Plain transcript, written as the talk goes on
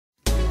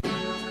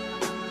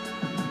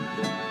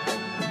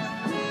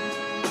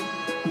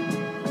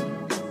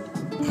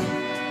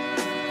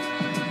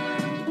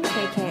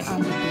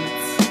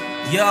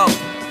Yo,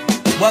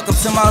 welcome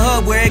to my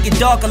hood where it get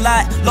dark a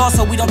lot. Lost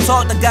so we don't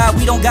talk to God,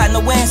 we don't got no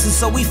answers,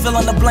 so we fill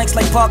in the blanks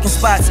like parking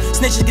spots.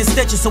 Snitches get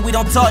stitches so we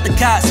don't talk to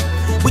cops.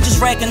 We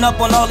just racking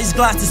up on all these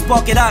glocks to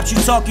spark it out. You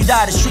talk, you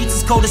die. The streets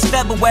is cold as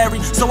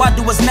February, so I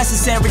do what's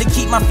necessary to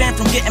keep my fam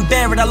from getting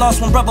buried. I lost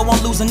one brother,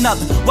 won't lose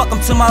another.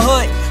 Welcome to my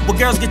hood, where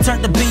girls get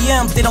turned to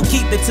BMs. They don't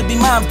keep it to be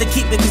moms, they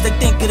keep it cause they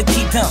think it'll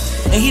keep him.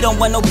 And he don't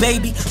want no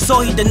baby, so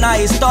he deny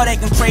it. Start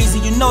acting crazy,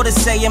 you know they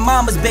saying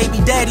mama's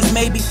baby, daddy's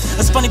maybe.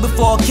 It's funny,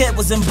 before a kid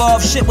was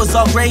involved, shit was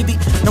all gravy.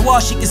 Now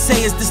all she can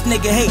say is this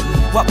nigga hate me.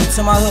 Welcome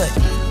to my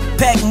hood.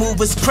 Pack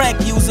movers, crack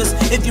users.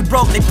 If you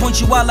broke, they point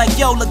you out like,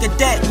 yo, look at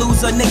that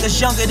loser. Niggas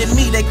younger than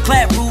me, they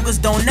clap Rugers.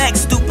 Don't act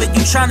stupid,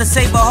 you tryna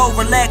save a hoe,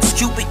 relax,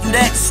 Cupid. You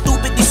that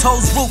stupid, these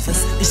hoes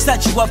ruthless. They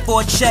set you up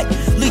for a check,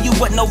 leave you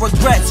with no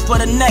regrets. For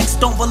the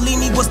next, don't believe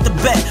me, what's the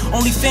bet?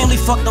 Only family,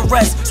 fuck the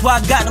rest, that's why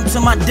I got them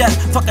to my death.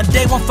 Fuck a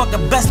day one, fuck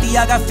a bestie,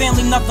 I got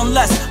family, nothing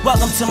less.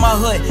 Welcome to my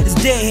hood, it's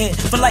dead here,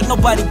 feel like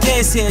nobody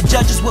cares here.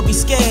 Judges would be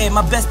scared,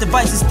 my best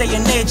advice is stay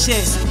in their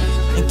chairs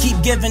and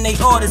keep giving they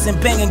orders and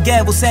banging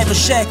gavels, have a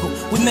shackle.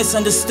 We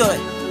misunderstood.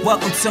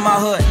 Welcome to my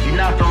hood. You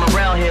not from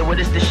around here, well,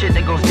 this the shit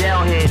that goes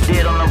down here.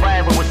 Dead on the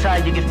ride, but what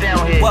side you get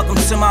found here? Welcome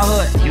to my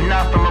hood. You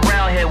not from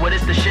around here, well,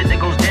 this the shit that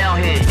goes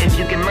down here. If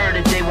you get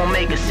murdered, they won't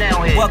make a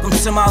sound here. Welcome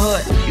to my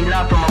hood. You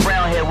not from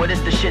around here, well,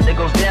 this the shit that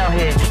goes down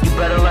here. You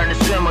better learn to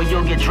swim or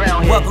you'll get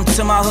drowned here. Welcome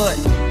to my hood.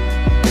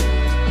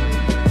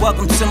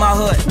 Welcome to my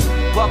hood.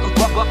 Welcome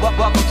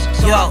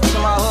to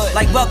my hood.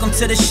 Like welcome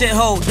to the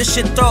shithole, this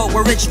shit throw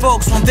where rich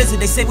folks won't visit.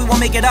 They say we won't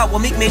make it out, well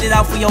Meek made it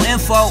out for your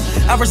info.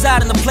 I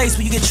reside in a place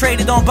where you get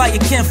traded on by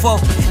your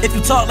kinfolk. If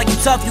you talk like you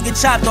tough, you get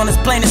chopped on, it's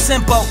plain and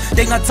simple.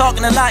 They not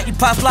talking a lot, you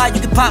pop fly, you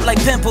can pop like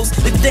pimples.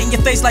 If you dent in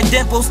your face like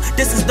dimples,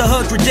 this is the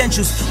hood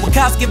credentials. When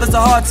cops give us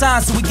a hard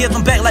time, so we give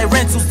them back like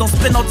rentals. Don't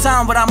spend no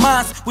time with our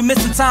minds, we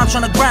missing time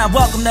trying to grind.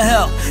 Welcome to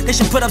hell, they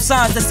should put up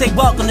signs that say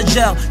welcome to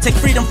jail. Take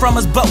freedom from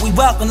us, but we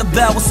welcome the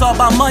bell. It's all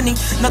about money,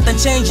 nothing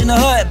change in the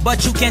hood,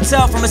 but you can't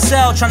tell from a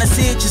cell. Trying to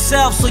see it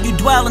yourself, so you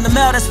dwell in the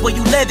mail, that's where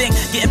you living.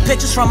 Getting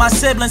pictures from my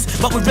siblings,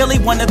 but we really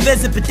wanna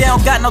visit, but they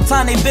don't got no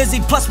time, they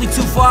busy. Plus we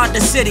too far out the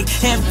city,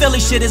 here in Philly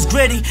shit is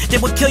gritty. They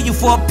would kill you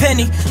for a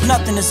penny,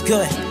 nothing is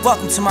good.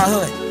 Welcome to my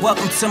hood,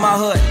 welcome to my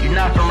hood. You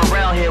not from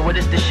around here, well,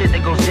 this the shit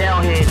that goes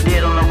down here.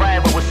 Dead on the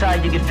ride, but what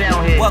side you get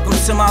found here? Welcome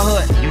to my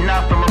hood. You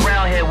not from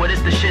around here, well,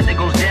 this the shit that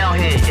goes down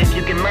here. If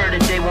you get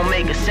murdered, they won't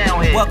make a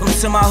sound here. Welcome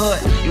to my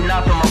hood. You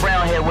not from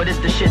around here, well, this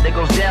the shit that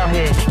goes down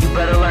here. You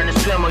better learn to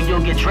swim or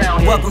you'll get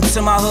drowned here. Welcome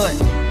to my hood.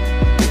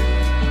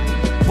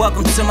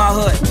 Welcome to my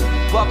hood.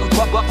 Welcome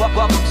to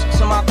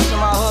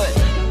my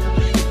hood.